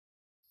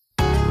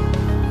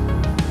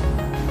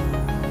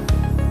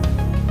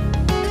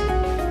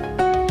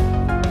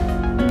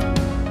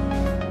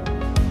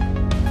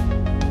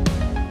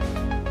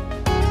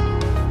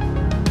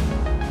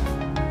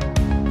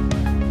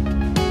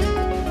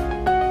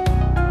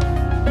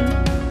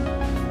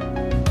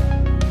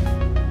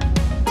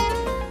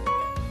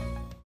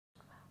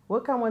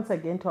Welcome once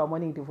again to our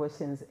morning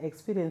devotions,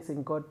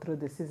 experiencing God through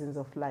the seasons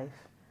of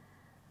life.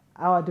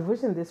 Our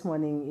devotion this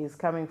morning is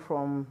coming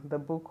from the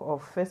book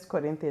of 1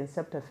 Corinthians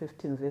chapter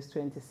 15 verse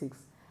 26.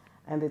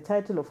 And the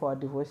title of our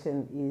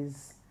devotion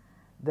is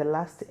The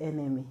Last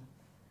Enemy.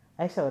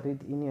 I shall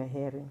read in your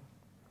hearing.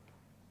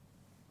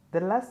 The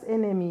last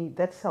enemy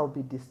that shall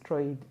be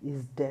destroyed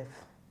is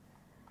death.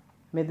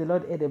 May the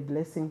Lord add a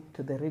blessing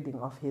to the reading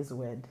of His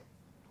word.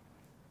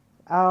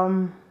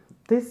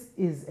 This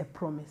is a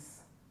promise.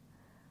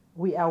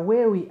 We are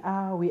where we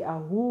are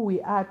who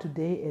we are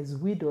today as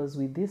widows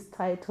with this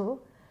title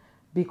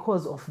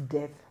because of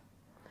death.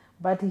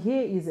 But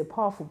here is a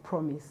powerful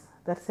promise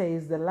that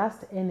says the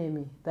last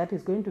enemy that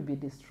is going to be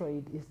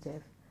destroyed is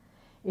death.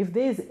 If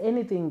there is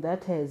anything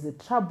that has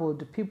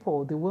troubled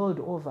people the world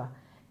over,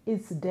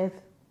 it's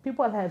death.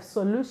 People have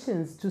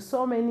solutions to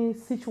so many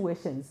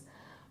situations,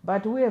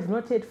 but we have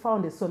not yet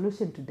found a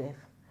solution to death.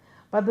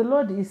 But the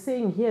Lord is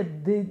saying here,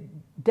 the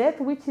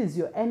death which is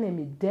your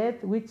enemy,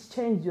 death which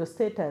changed your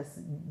status,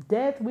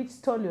 death which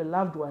stole your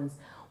loved ones,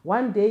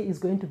 one day is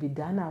going to be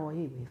done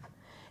away with.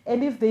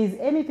 And if there is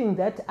anything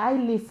that I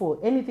live for,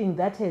 anything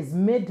that has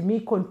made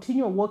me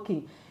continue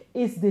walking,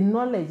 is the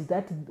knowledge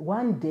that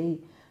one day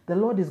the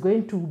Lord is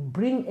going to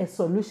bring a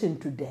solution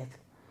to death.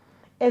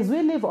 As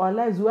we live our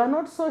lives, we are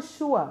not so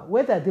sure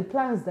whether the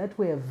plans that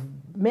we have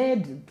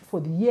made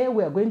for the year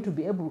we are going to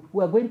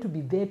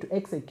be there to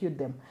execute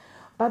them.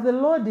 But the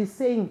Lord is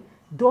saying,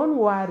 don't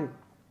worry.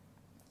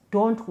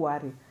 Don't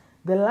worry.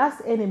 The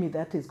last enemy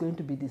that is going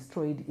to be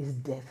destroyed is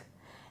death.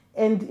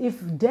 And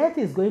if death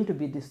is going to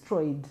be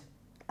destroyed,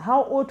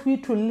 how ought we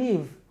to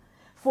live?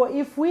 For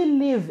if we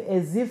live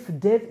as if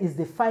death is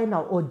the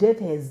final, or death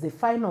has the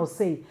final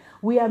say,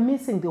 we are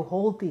missing the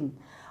whole thing.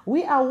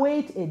 We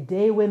await a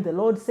day when the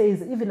Lord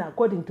says, even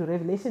according to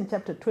Revelation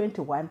chapter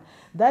 21,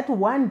 that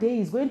one day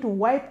He's going to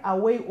wipe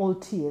away all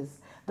tears.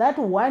 That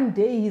one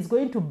day He's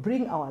going to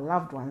bring our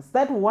loved ones.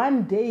 That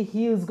one day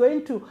He is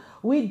going to,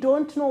 we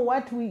don't know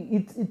what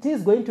it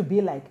is going to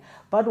be like.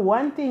 But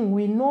one thing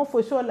we know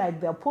for sure, like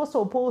the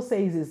Apostle Paul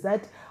says, is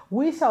that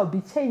we shall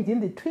be changed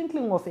in the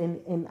twinkling of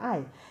an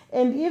eye.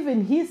 And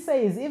even he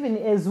says, even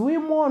as we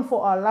mourn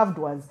for our loved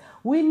ones,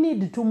 we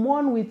need to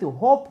mourn with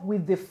hope,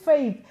 with the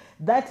faith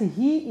that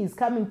He is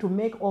coming to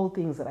make all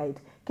things right.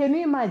 Can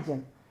you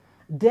imagine?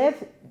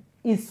 Death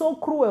is so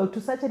cruel to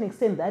such an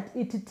extent that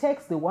it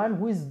takes the one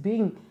who is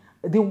being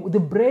the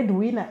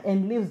breadwinner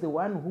and leaves the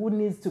one who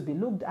needs to be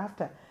looked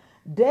after.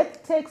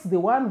 Death takes the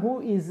one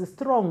who is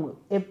strong,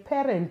 a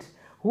parent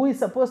who is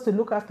supposed to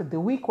look after the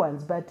weak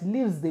ones, but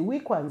leaves the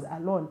weak ones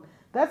alone.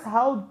 That's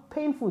how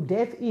painful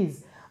death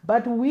is.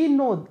 But we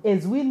know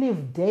as we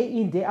live day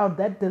in, day out,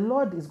 that the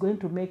Lord is going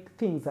to make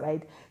things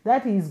right,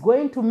 that He's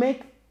going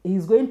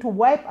to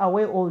wipe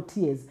away all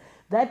tears,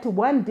 that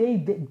one day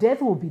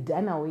death will be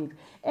done away with.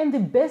 And the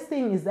best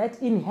thing is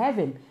that in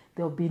heaven,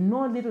 there will be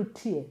no little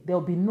tear, there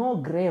will be no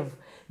grave,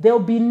 there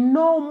will be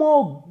no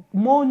more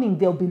mourning,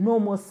 there will be no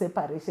more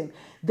separation,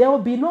 there will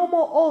be no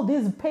more all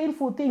these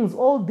painful things,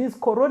 all these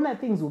corona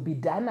things will be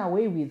done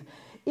away with.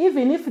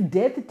 Even if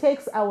death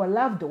takes our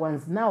loved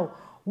ones now,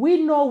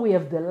 we know we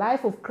have the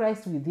life of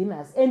Christ within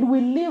us, and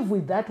we live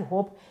with that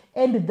hope.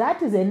 And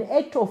that is an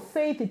act of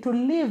faith to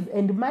live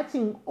and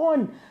marching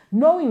on,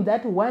 knowing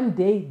that one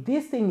day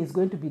this thing is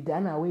going to be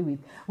done away with.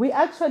 We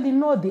actually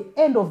know the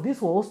end of this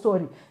whole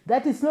story,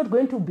 that it's not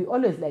going to be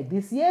always like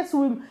this. Yes,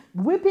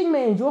 weeping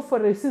may endure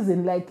for a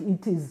season like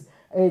it is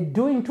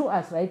doing to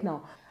us right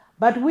now.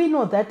 But we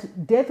know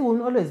that death will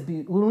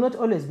not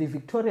always be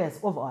victorious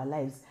over our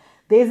lives.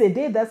 There is a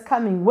day that's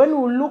coming when we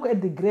will look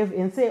at the grave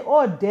and say,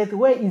 oh, death,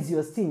 where is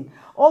your sting?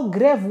 Oh,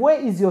 grave, where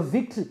is your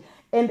victory?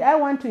 And I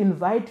want to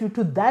invite you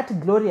to that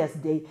glorious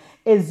day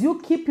as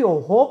you keep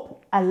your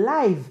hope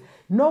alive,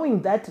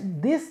 knowing that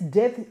this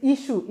death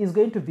issue is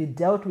going to be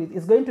dealt with,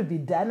 is going to be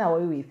done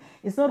away with.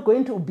 It's not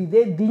going to be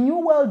there. The new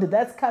world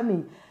that's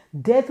coming,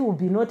 death will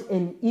be not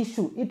an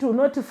issue. It will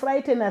not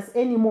frighten us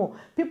anymore.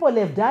 People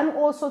have done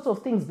all sorts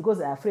of things because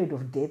they are afraid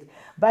of death.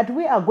 But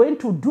we are going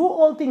to do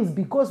all things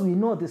because we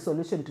know the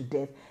solution to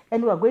death.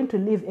 And we are going to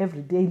live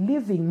every day,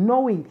 living,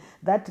 knowing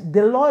that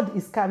the Lord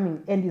is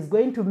coming and is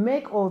going to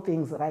make all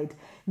things right.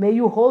 May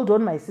you hold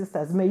on, my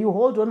sisters. May you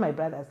hold on, my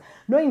brothers.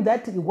 Knowing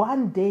that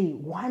one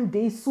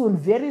day soon,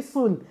 very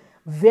soon,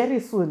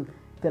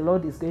 the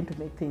Lord is going to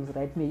make things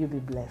right. May you be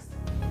blessed.